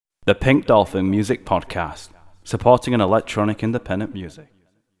The Pink Dolphin Music Podcast, supporting an electronic independent music.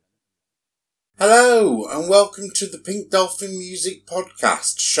 Hello and welcome to the Pink Dolphin Music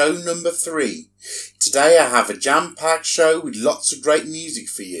Podcast, show number 3. Today I have a jam-packed show with lots of great music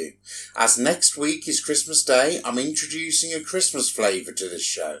for you. As next week is Christmas Day, I'm introducing a Christmas flavour to this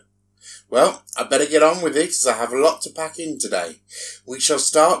show. Well, I better get on with it as I have a lot to pack in today. We shall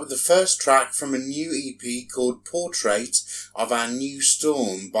start with the first track from a new EP called Portrait of Our New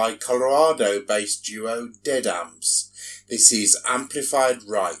Storm by Colorado-based duo Dead Amps. This is Amplified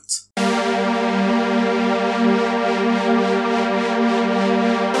Right.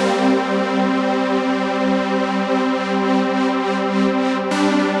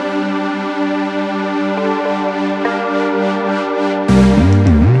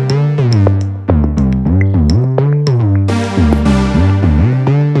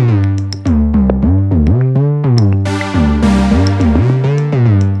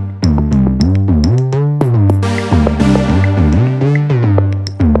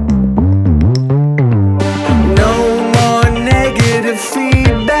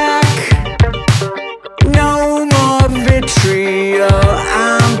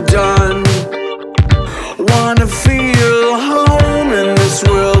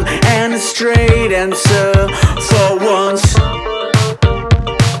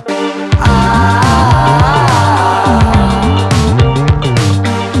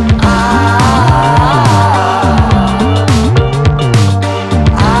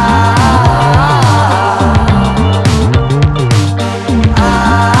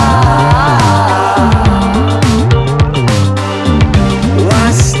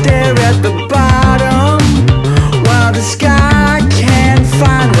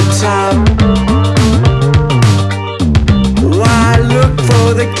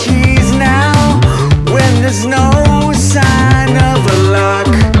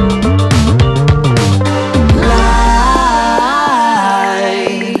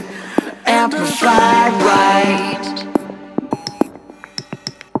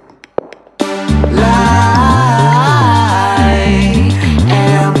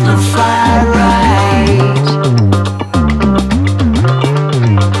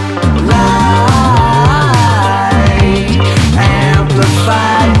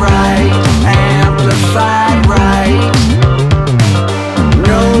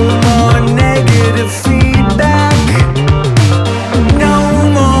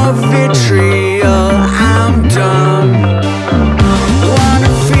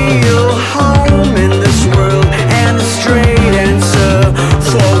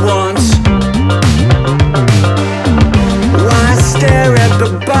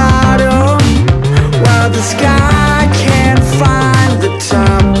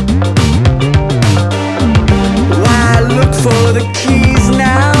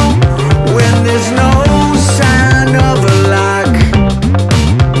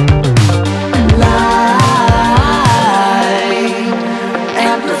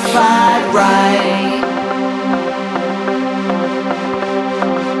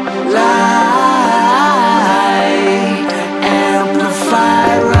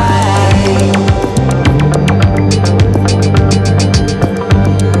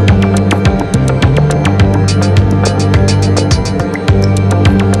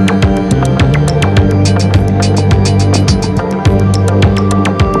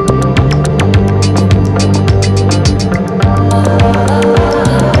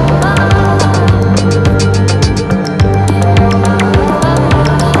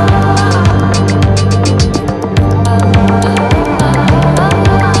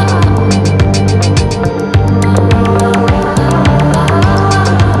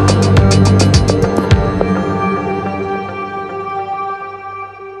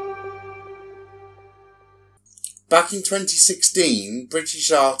 Back in 2016,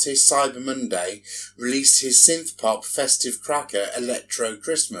 British artist Cyber Monday released his synth-pop festive cracker Electro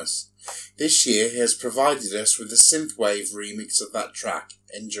Christmas. This year he has provided us with a synthwave remix of that track.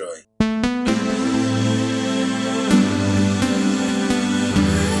 Enjoy.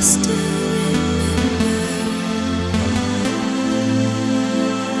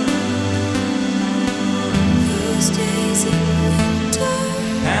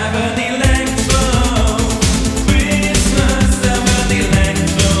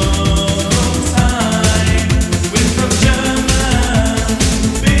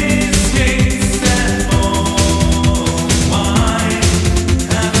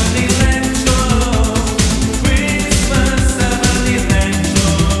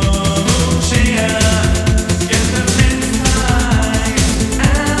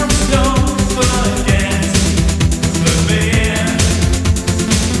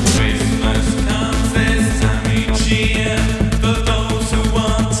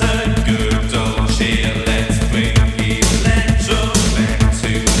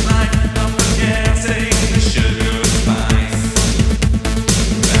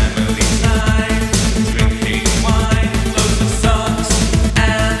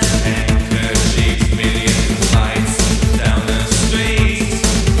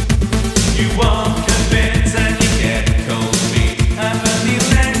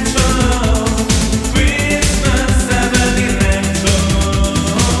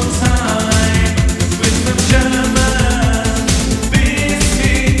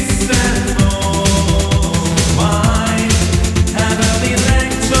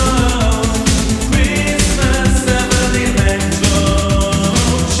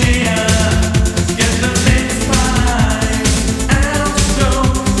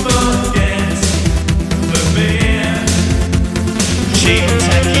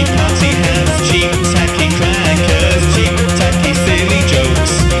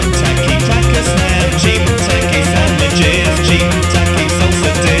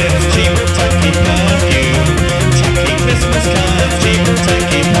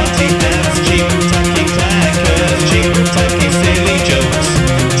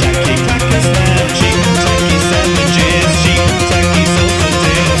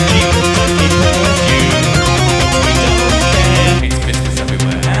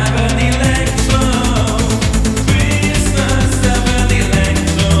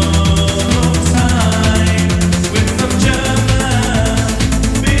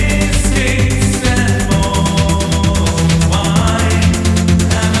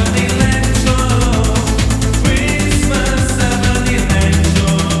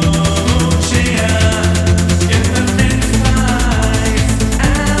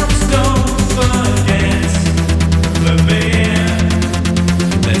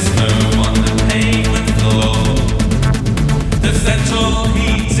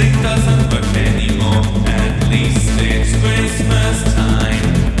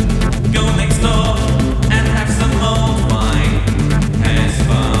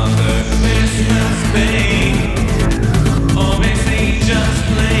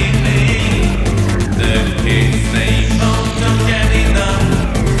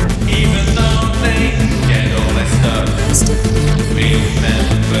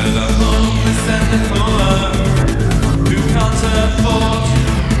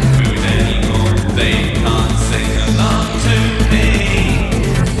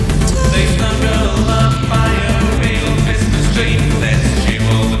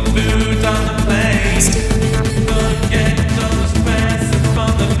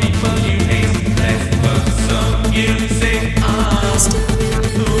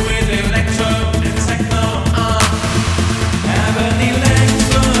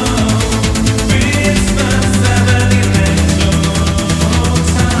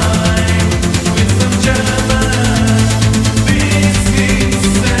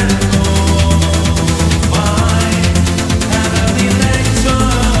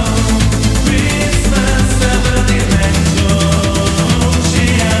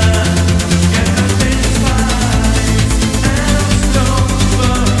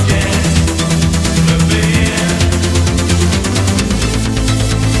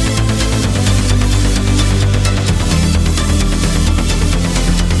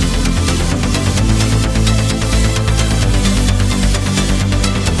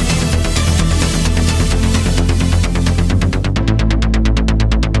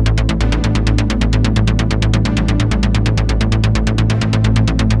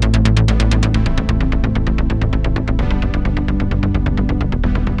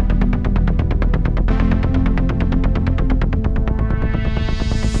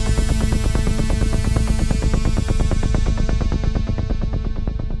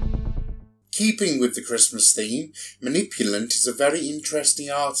 Keeping with the Christmas theme, Manipulant is a very interesting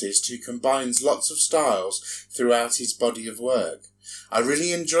artist who combines lots of styles throughout his body of work. I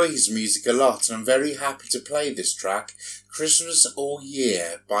really enjoy his music a lot and I'm very happy to play this track, Christmas All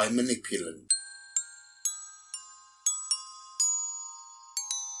Year by Manipulant.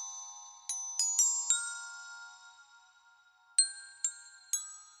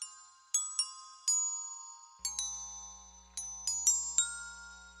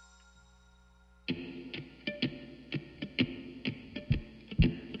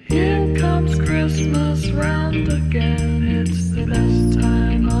 Here comes Christmas round again, it's the best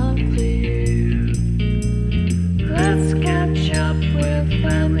time of the year. Let's catch up with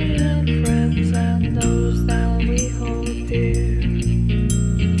family and friends and those that we hold dear.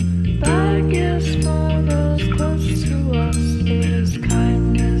 Buy gifts for those close to us, there's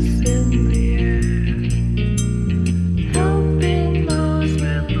kindness in the air. Helping those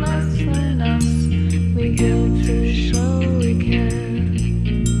with less than us, we give to show we care.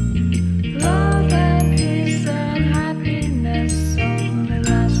 Love and peace and happiness only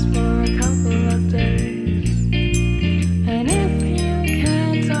last for a couple of days. And if you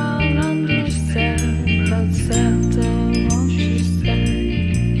can't, I'll understand, but Santa, won't you stay?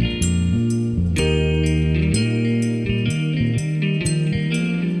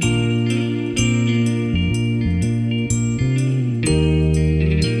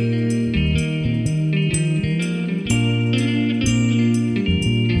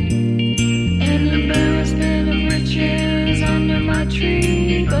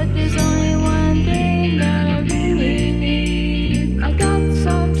 Tree, but there's only one thing that I really need. I got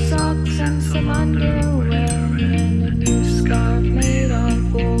some socks and some underwear and a new scarf made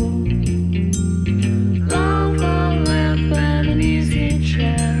of wool. Lava lamp and an easy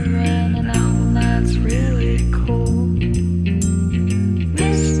chair.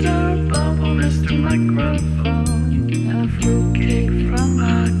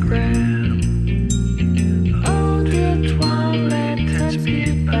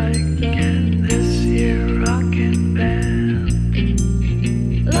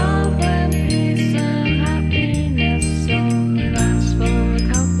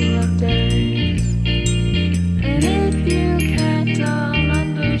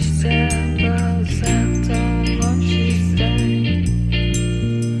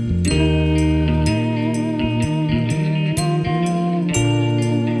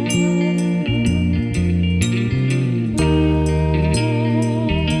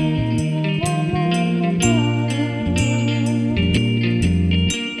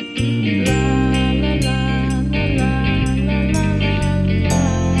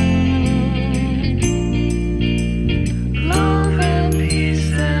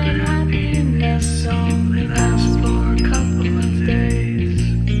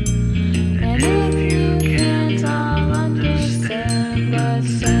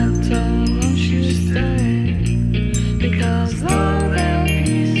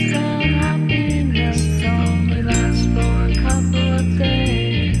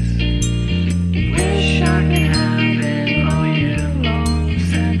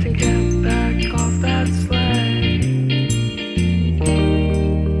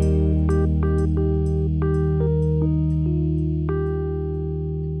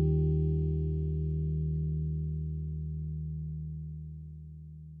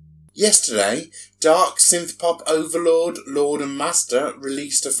 Yesterday, dark synth-pop overlord, Lord and Master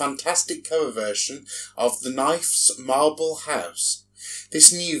released a fantastic cover version of The Knife's Marble House.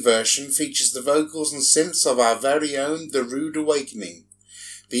 This new version features the vocals and synths of our very own The Rude Awakening.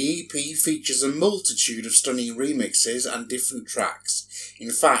 The EP features a multitude of stunning remixes and different tracks. In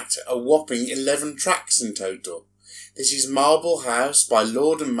fact, a whopping 11 tracks in total. This is Marble House by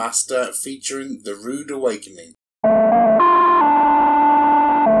Lord and Master featuring The Rude Awakening.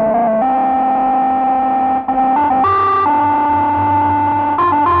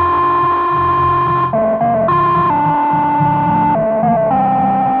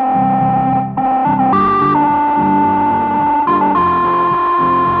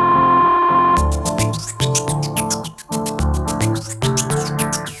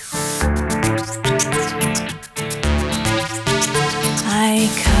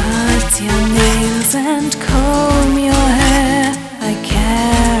 And comb your hair, I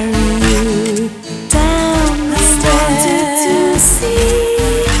carry you down the stairs. I wanted to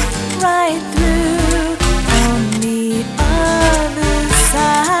see right through on the other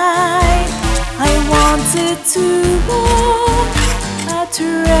side. I wanted to walk a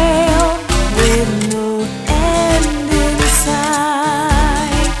trail with no end in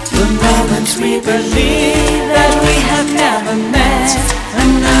sight. The moment we believe that we have never met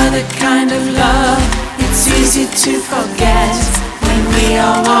another kind of love, it's easy to forget. When we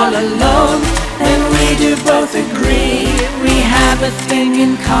are all alone, then we do both agree we have a thing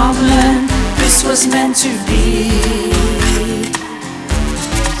in common. This was meant to be.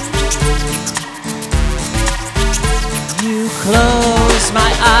 You close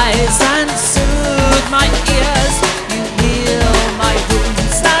my eyes and soothe my ears. You heal my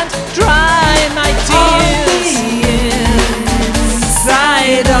wounds and dry my tears.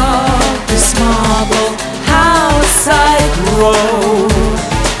 Inside of this marble house I grow,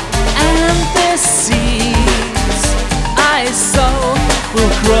 and the seeds I sow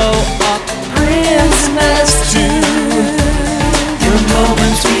will grow up prisoners too. The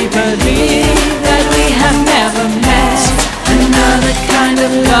moment we believe that we have never met another kind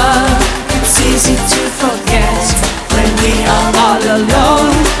of love, it's easy to forget. When we are all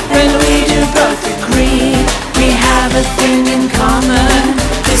alone, then we do both agree we have a thing in common.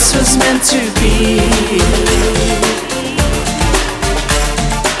 This was meant to be.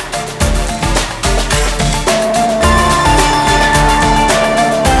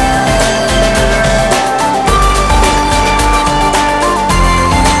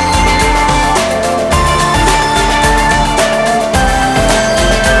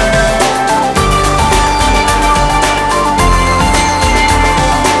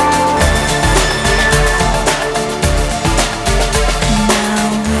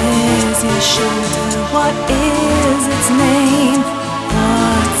 What is its name?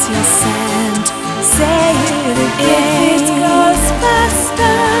 What's your scent? Say it again. If it goes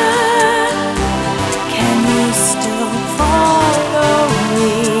faster, can you still follow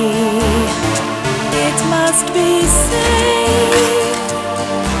me? It must be safe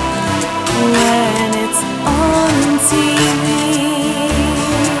when it's on TV.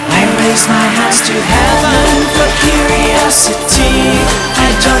 I raise my hands to heaven for curiosity. I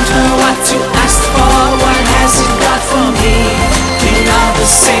don't know what to ask for, what has it got for me? We all the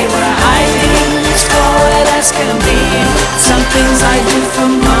same, we're hiding, it's forward as can be. Some things I do for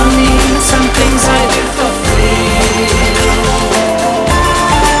money, some things I do for free.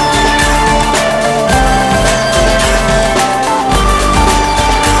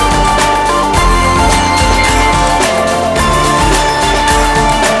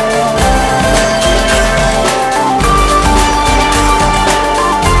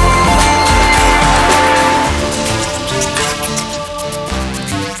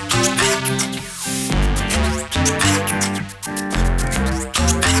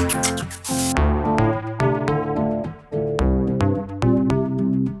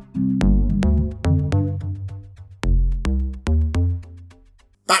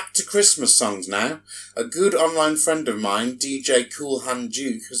 Christmas songs now. A good online friend of mine, DJ Cool Hand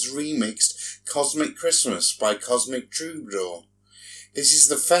Duke, has remixed Cosmic Christmas by Cosmic Troubadour. This is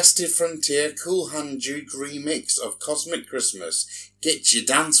the Festive Frontier Cool Hand Duke remix of Cosmic Christmas. Get your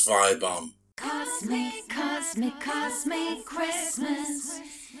dance vibe on. Cosmic, cosmic, cosmic Christmas.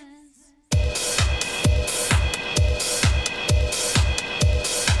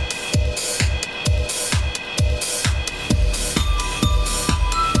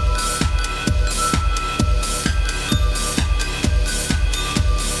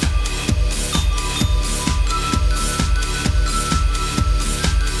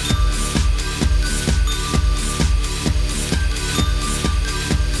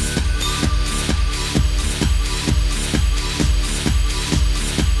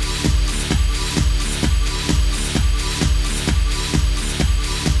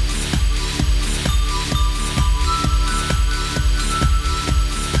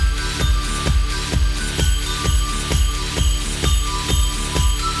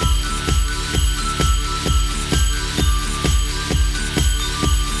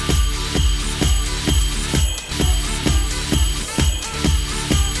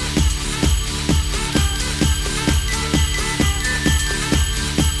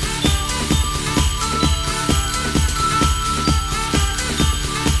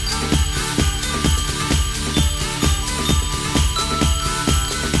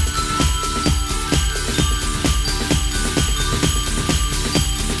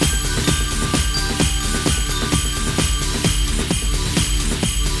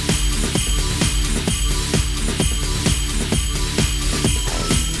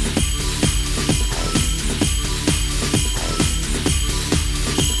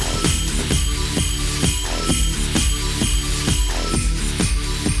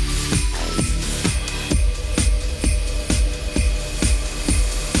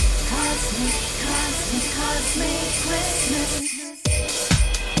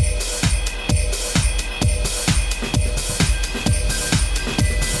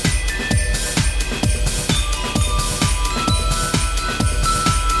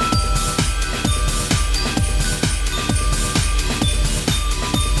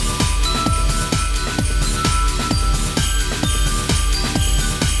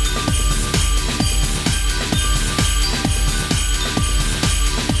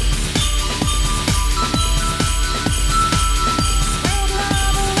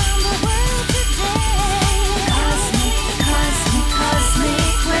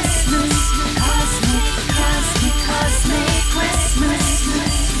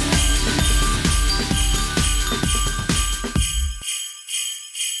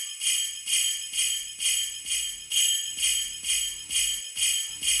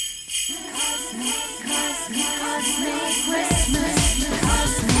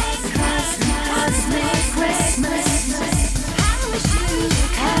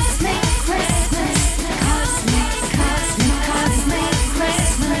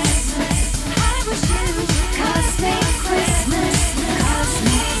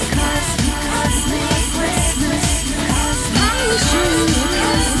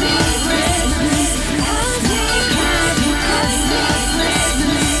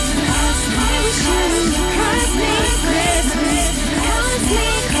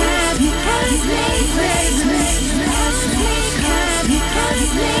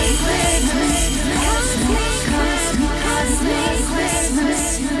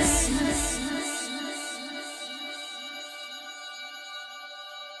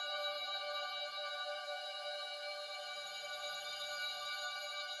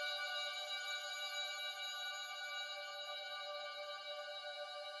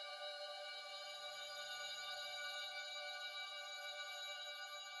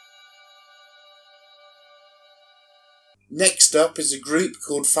 Next up is a group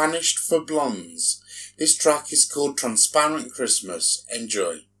called Vanished for Blondes. This track is called Transparent Christmas.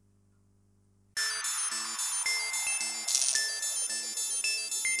 Enjoy.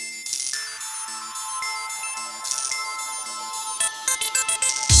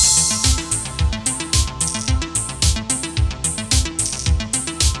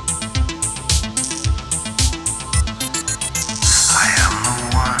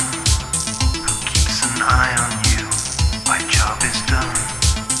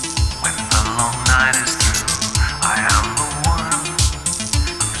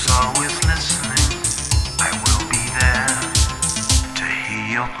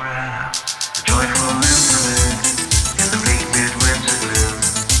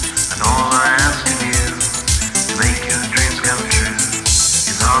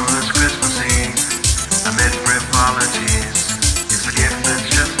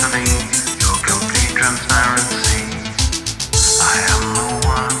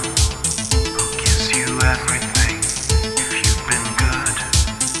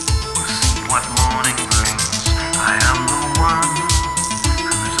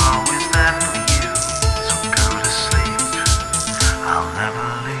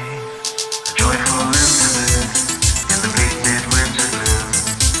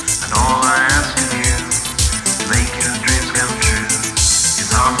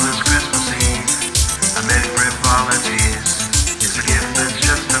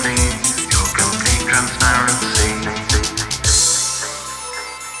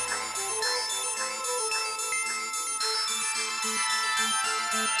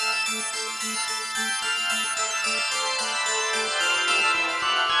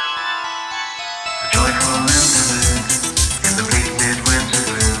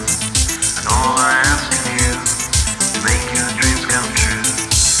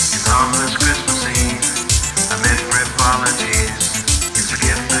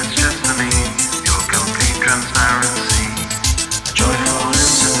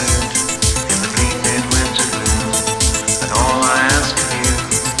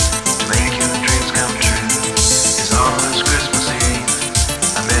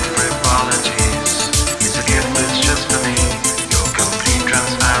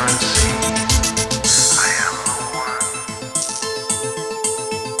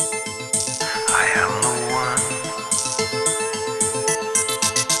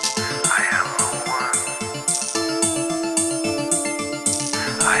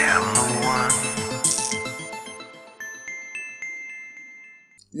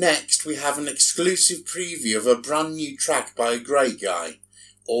 Next, we have an exclusive preview of a brand new track by a great guy,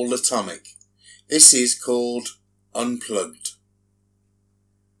 All Atomic. This is called Unplugged.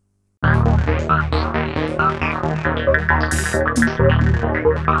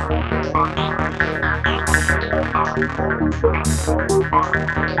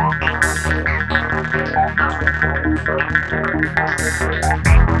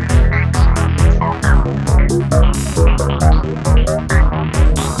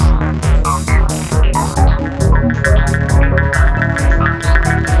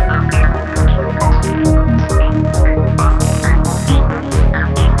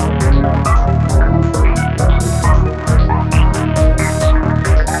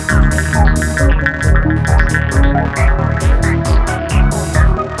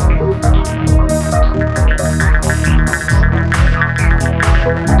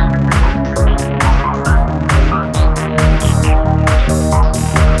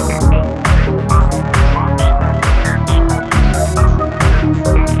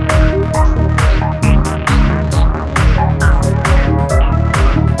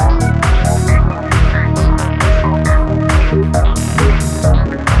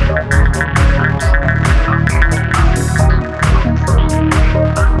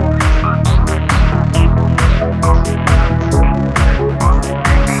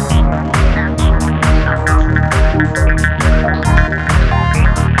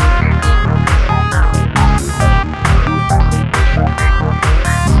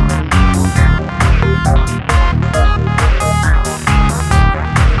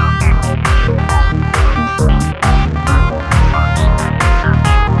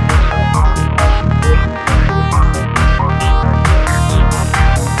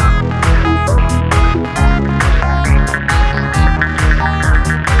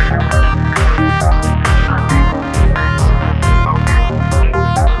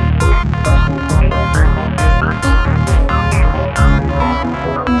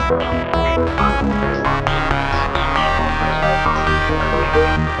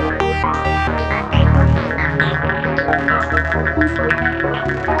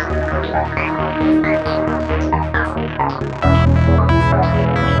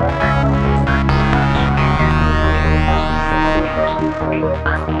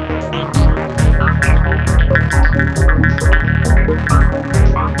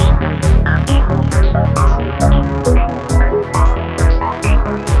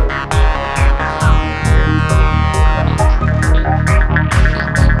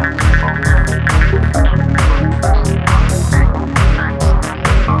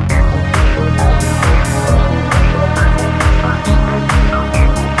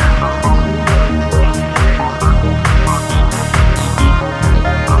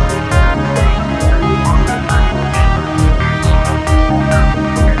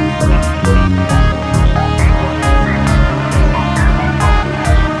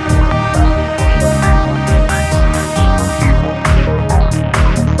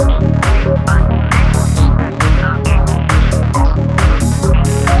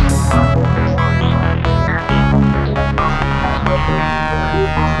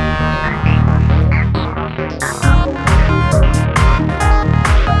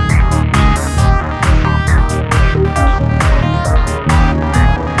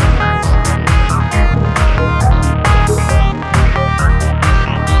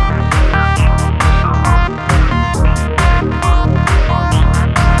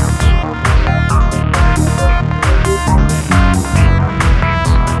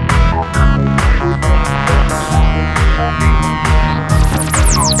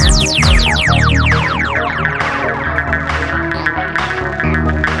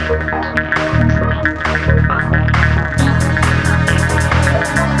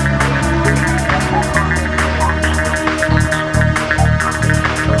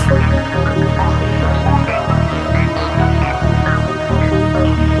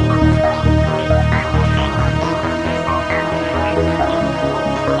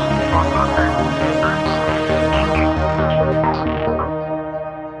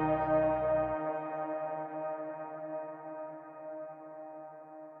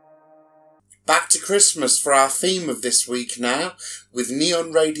 Back to Christmas for our theme of this week now, with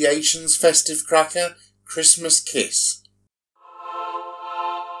Neon Radiation's festive cracker, Christmas Kiss.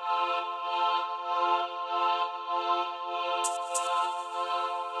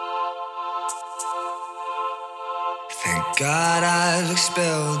 Thank God I've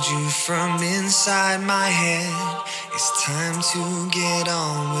expelled you from inside my head. It's time to get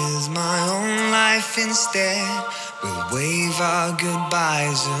on with my own life instead. We'll wave our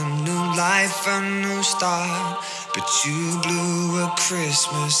goodbyes, a new life, a new start. But you blew a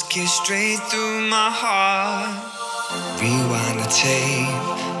Christmas kiss straight through my heart. Rewind the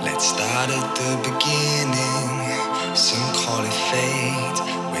tape, let's start at the beginning. Some call it fate,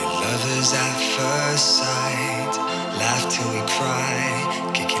 we're lovers at first sight. Laugh till we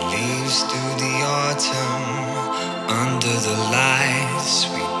cry, kicking leaves through the autumn. Under the lights,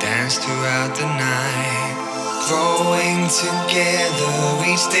 we dance throughout the night. Growing together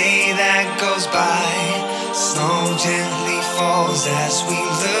each day that goes by. Snow gently falls as we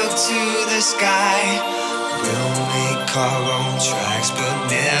look to the sky. We'll make our own tracks but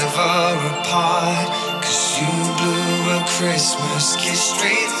never apart. 'Cause you blew a Christmas kiss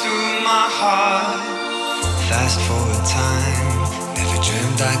straight through my heart. Fast forward time, never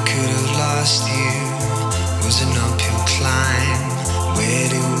dreamed I could have lost you. Was an uphill climb, where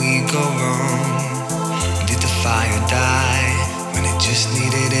did we go wrong? Did the fire die when it just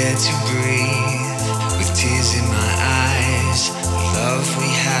needed air to breathe? With tears in my eyes, the love we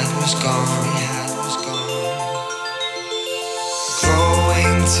had was gone.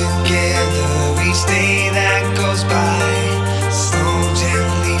 Growing together each day that goes by. Snow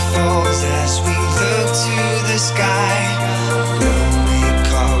gently falls as we look to the sky. We'll make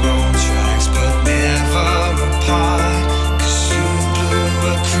our own tracks but never apart. 'Cause you blew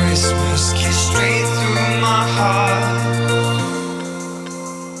a Christmas kiss straight through my heart.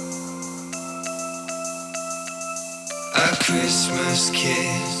 A Christmas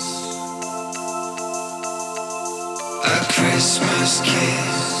kiss. A Christmas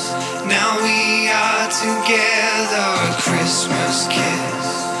kiss. Now we are together. A Christmas kiss.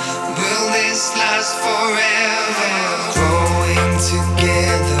 Will this last forever? Growing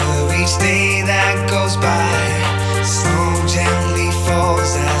together each day that goes by. Snow gently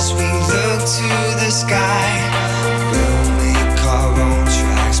falls as we look to the sky. We'll make our own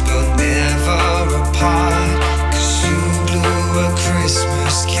tracks but never apart. 'Cause you blew a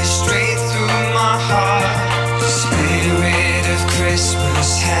Christmas kiss straight through my heart. The spirit of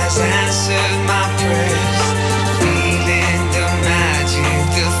Christmas has answered my prayers. Feeling the magic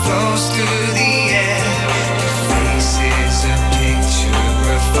that flows through the air. Your face is a picture,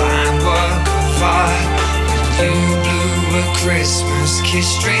 a fine work of art. You blew a Christmas kiss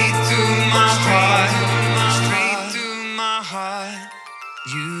straight through my heart. Straight through my heart.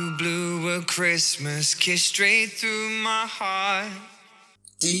 You blew a Christmas kiss straight through my heart.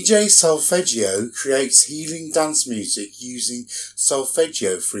 DJ Solfeggio creates healing dance music using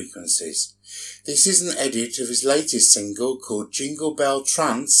solfeggio frequencies. This is an edit of his latest single called Jingle Bell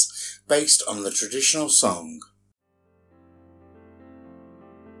Trance, based on the traditional song.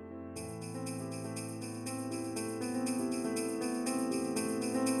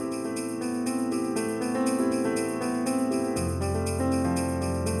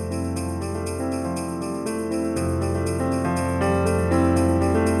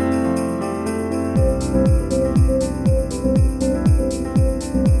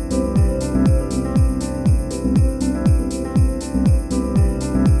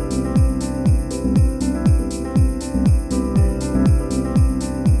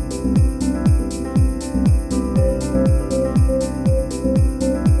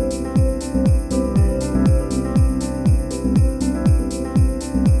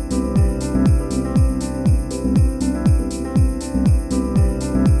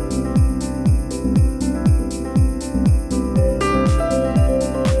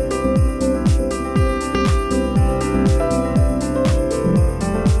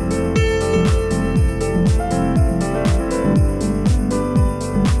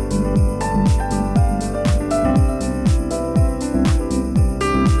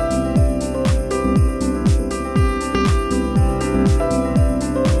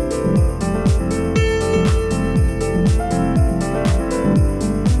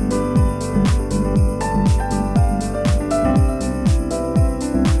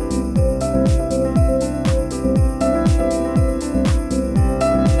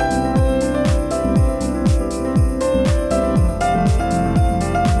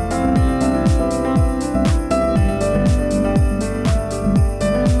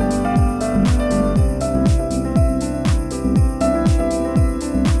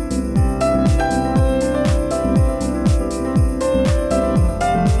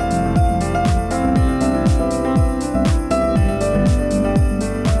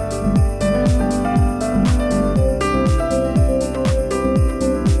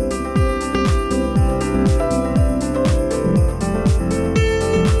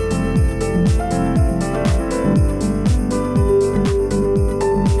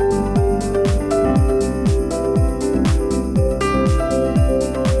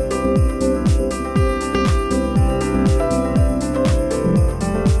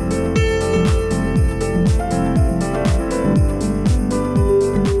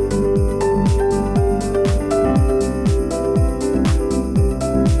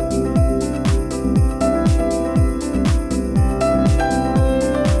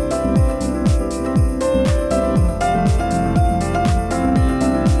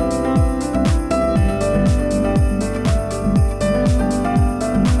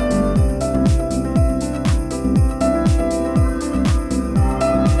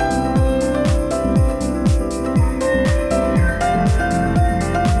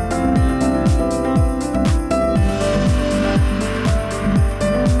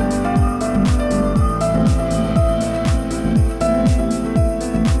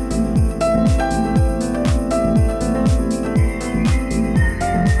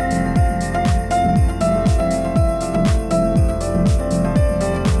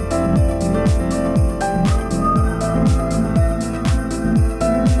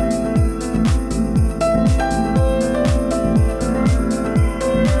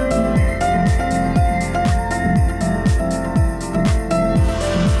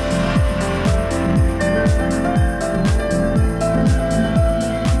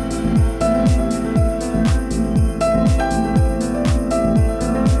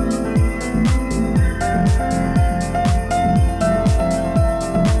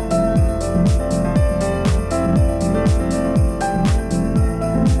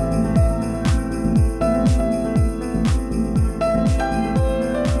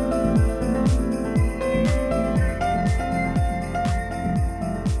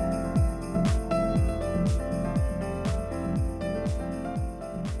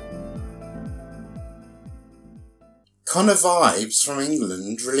 Connor Vibes from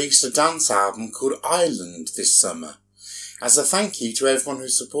England released a dance album called Island this summer. As a thank you to everyone who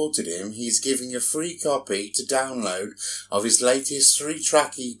supported him, he's giving a free copy to download of his latest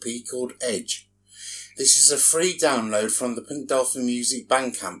 3-track EP called Edge. This is a free download from the Pink Dolphin Music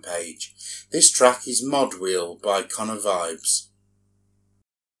Bandcamp page. This track is Mod Wheel by Connor Vibes.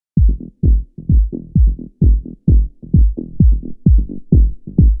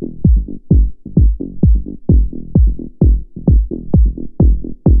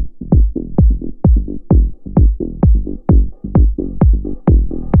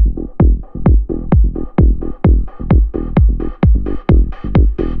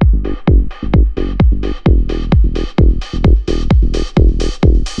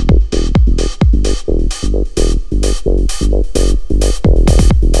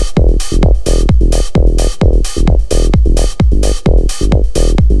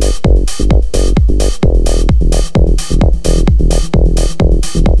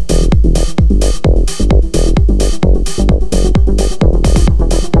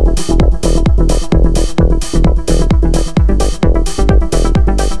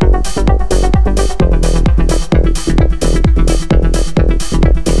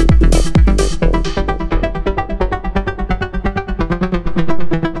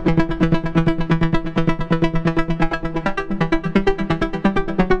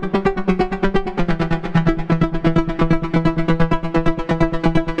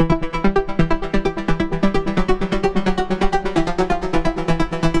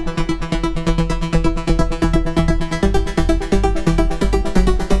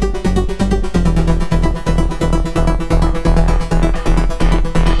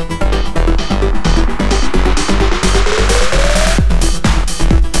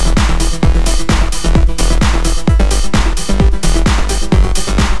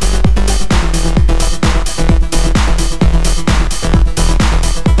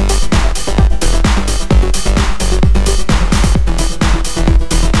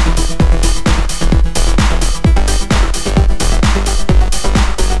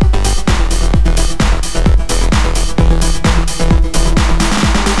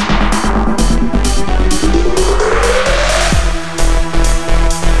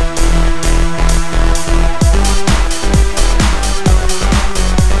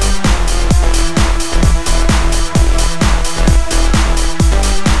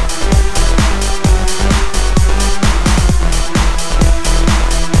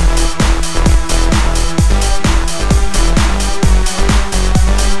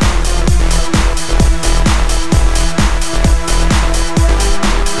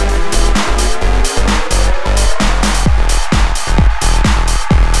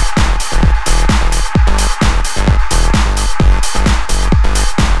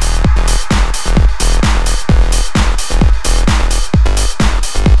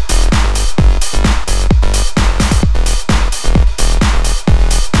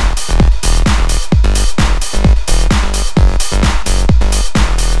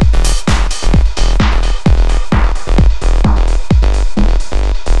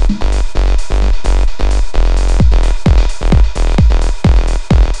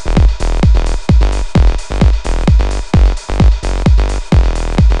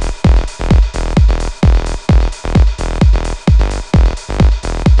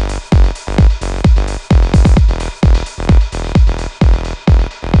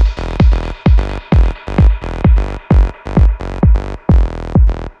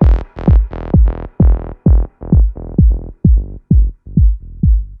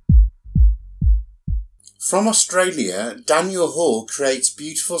 From Australia, Daniel Hall creates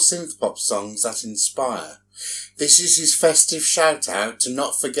beautiful synth-pop songs that inspire. This is his festive shout-out to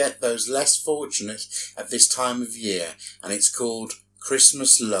not forget those less fortunate at this time of year, and it's called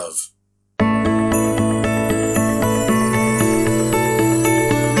Christmas Love.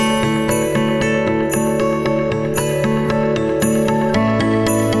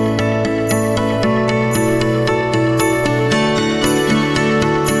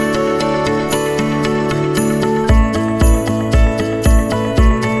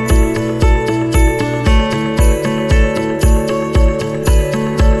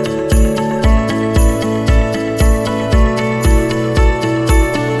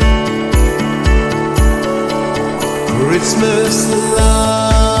 Christmas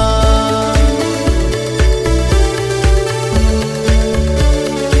love,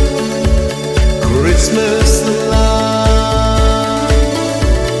 Christmas love,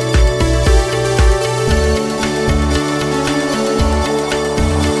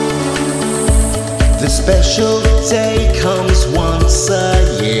 the special day comes once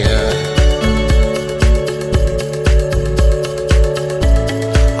a year.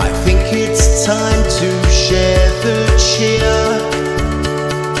 I think it's time to share the cheer.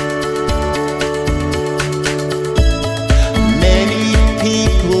 Many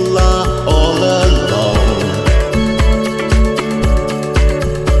people are all alone.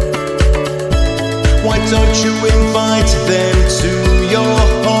 don't you invite them to your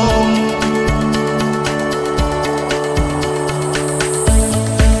home?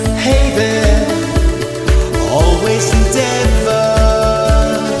 Hey there, always endeavor,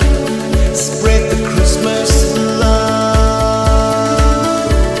 spread the Christmas love.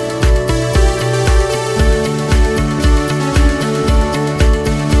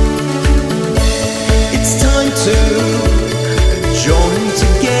 It's time to join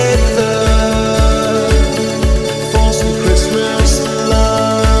together for some Christmas love.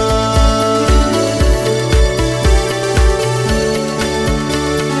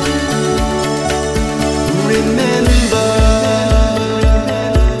 Remember,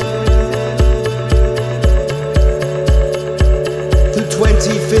 the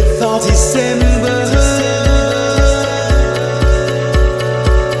 25th of December.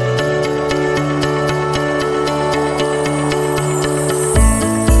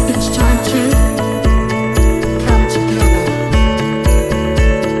 It's time to come together.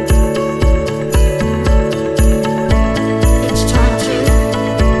 It's time to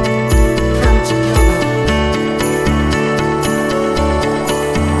come together.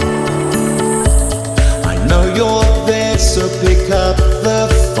 I know you're there, so pick up the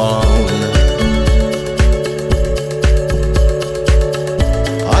phone.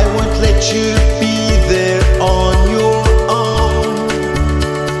 I won't let you be there on your own.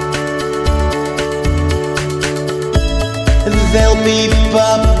 And there'll be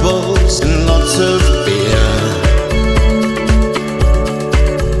bubbles and lots of beer.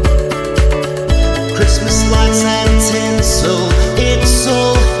 Christmas lights and tinsel, it's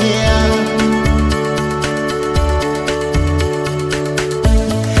all here.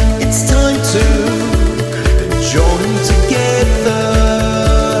 It's time to join together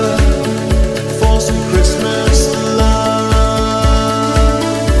for some Christmas love.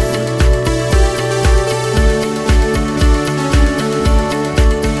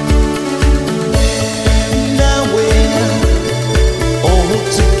 Now we're all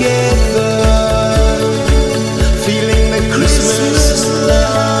together, feeling the Christmas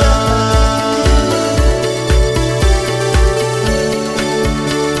love.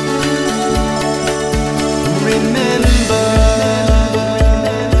 Remember,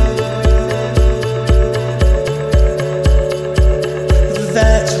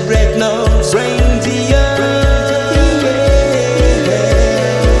 that red-nosed reindeer.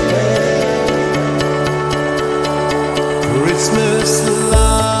 Christmas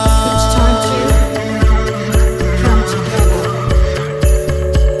love. It's time to come together.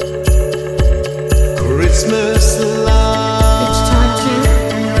 Christmas love. It's time to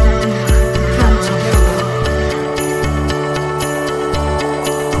come together.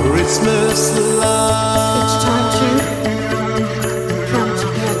 Christmas love. It's time to come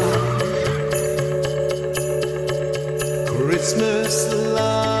together. Christmas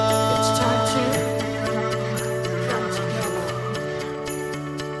love. It's time to come together.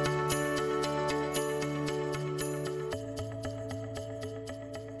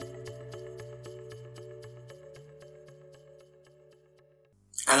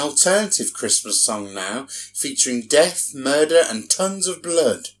 An alternative Christmas song now, featuring death, murder and tons of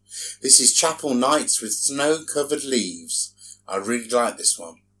blood. This is Chapel Nights with Snow-Covered Leaves. I really like this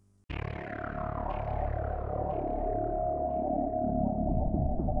one.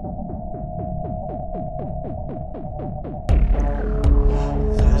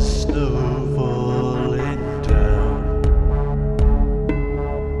 There's snow falling down.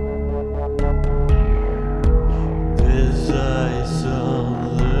 There's ice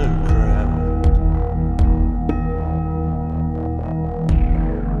on the ground.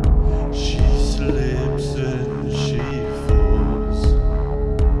 She slips and she falls.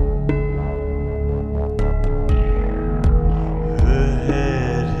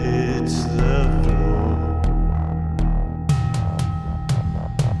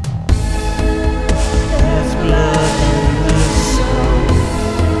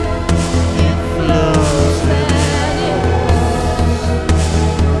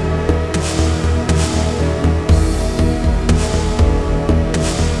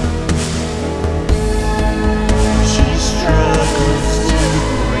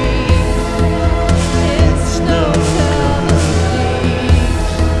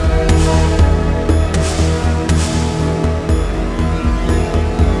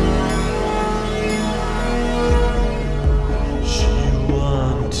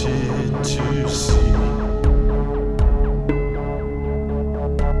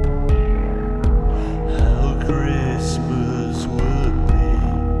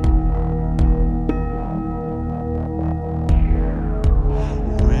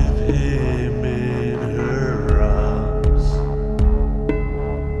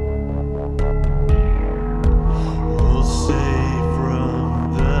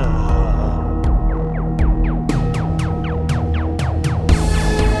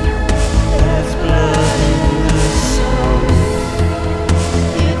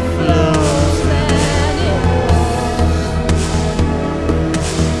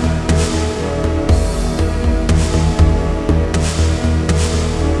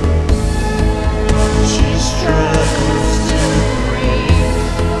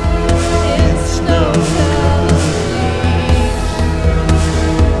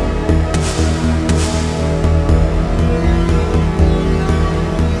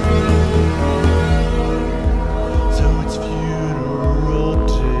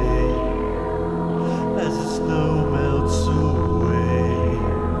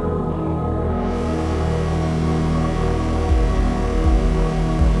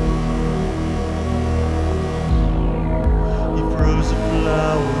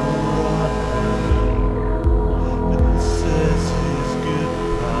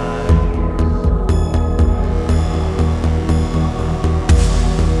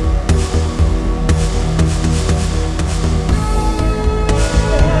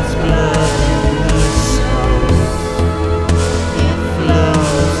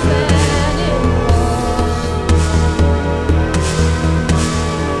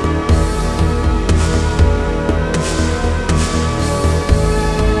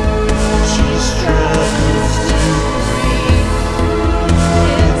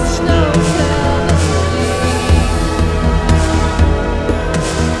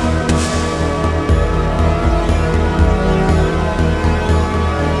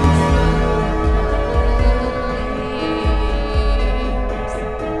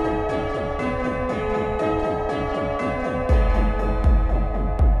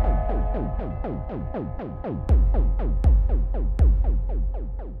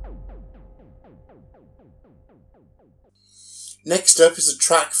 Next up is a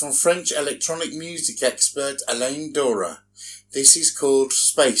track from French electronic music expert Alain Dora. This is called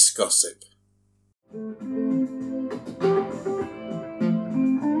Space Gossip.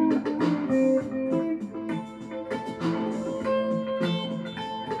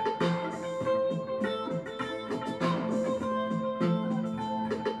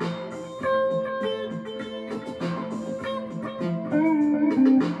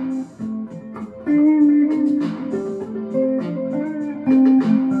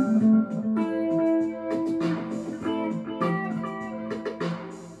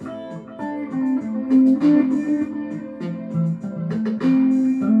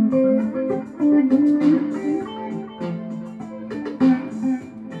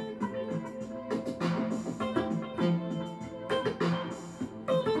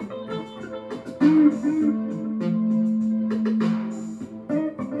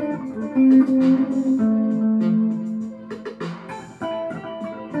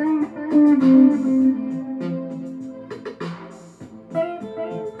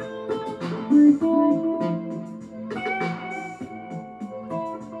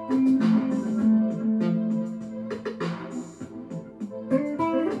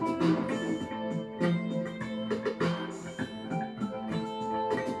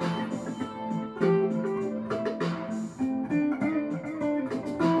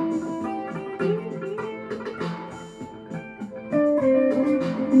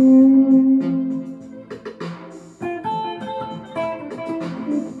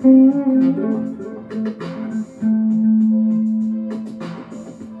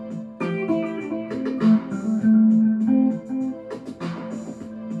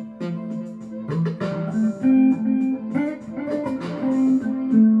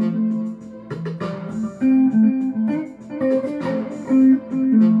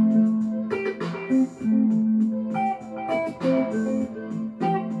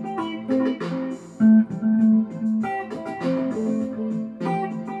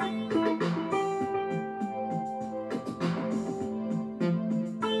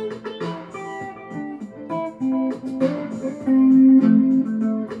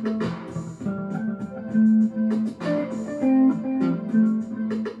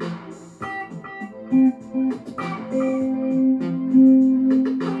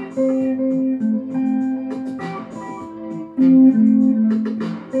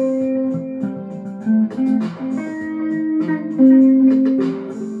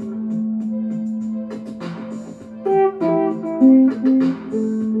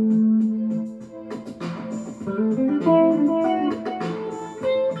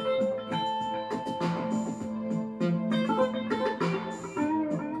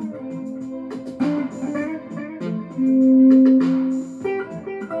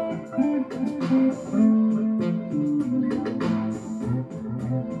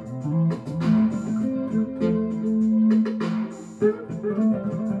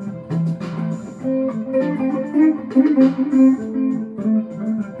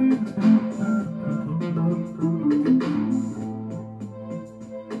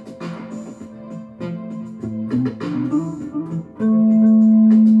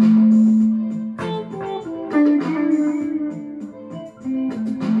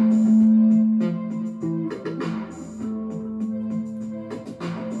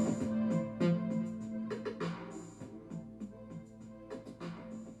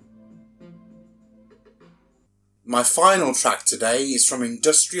 My final track today is from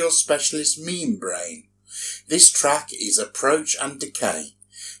industrial specialist Mean Brain. This track is Approach and Decay.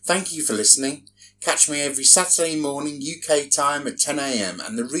 Thank you for listening. Catch me every Saturday morning UK time at 10 AM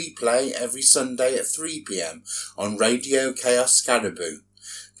and the replay every Sunday at 3 PM on Radio Chaos Scaraboo.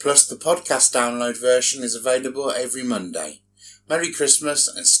 Plus the podcast download version is available every Monday. Merry Christmas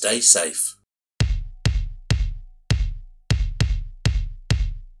and stay safe.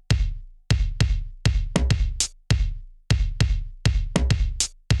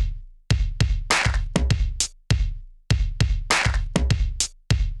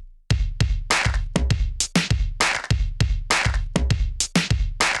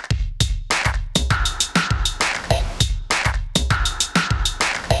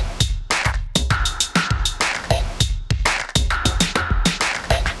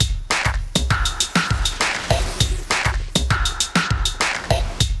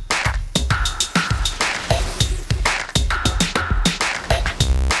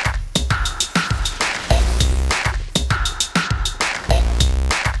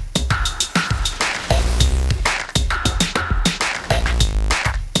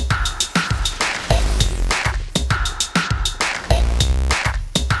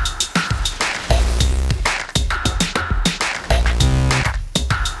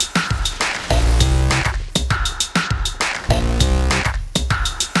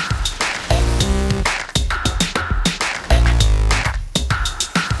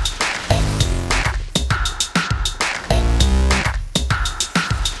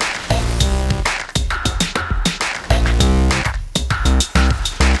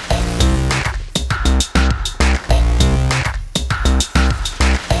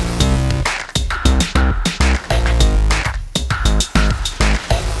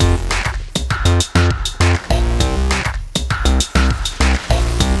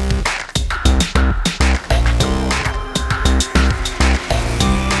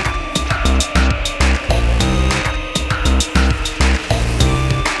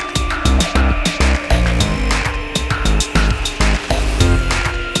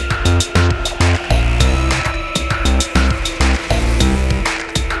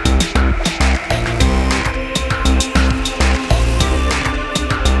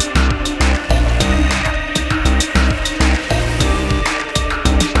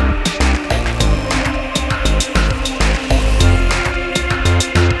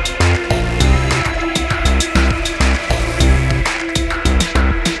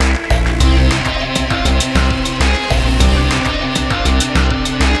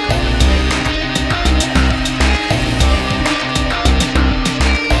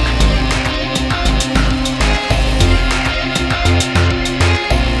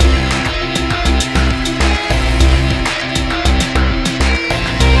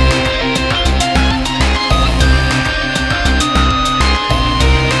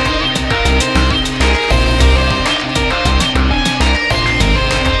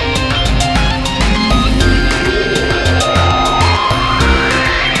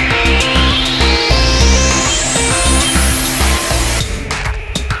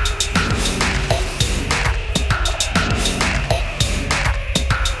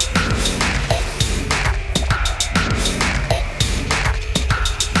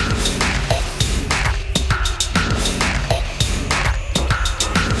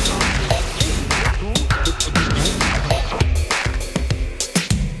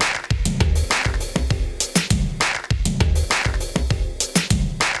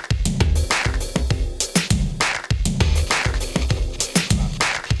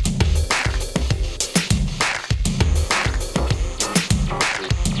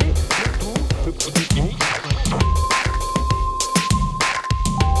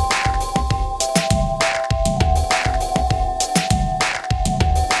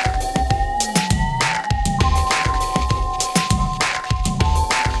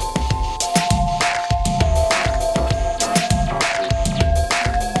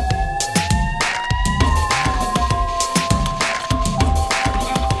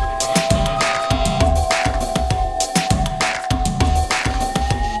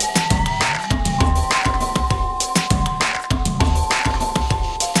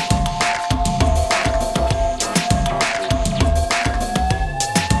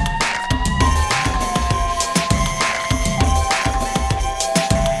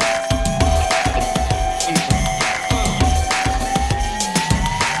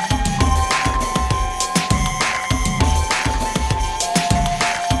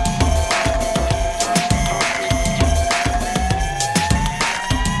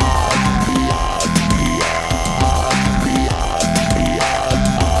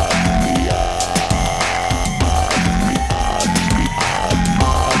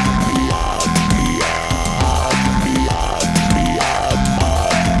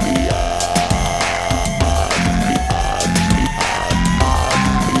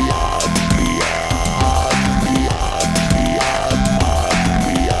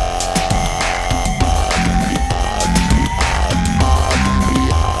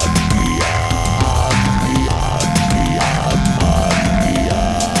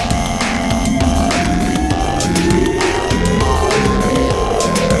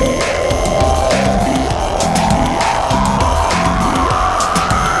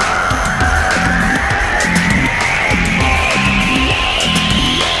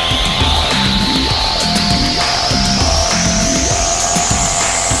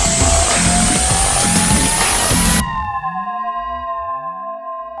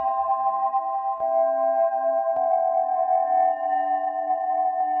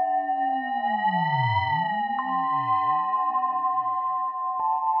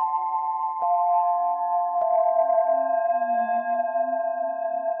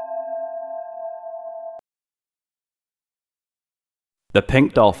 The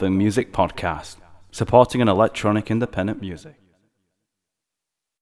Pink Dolphin Music Podcast, supporting an electronic independent music.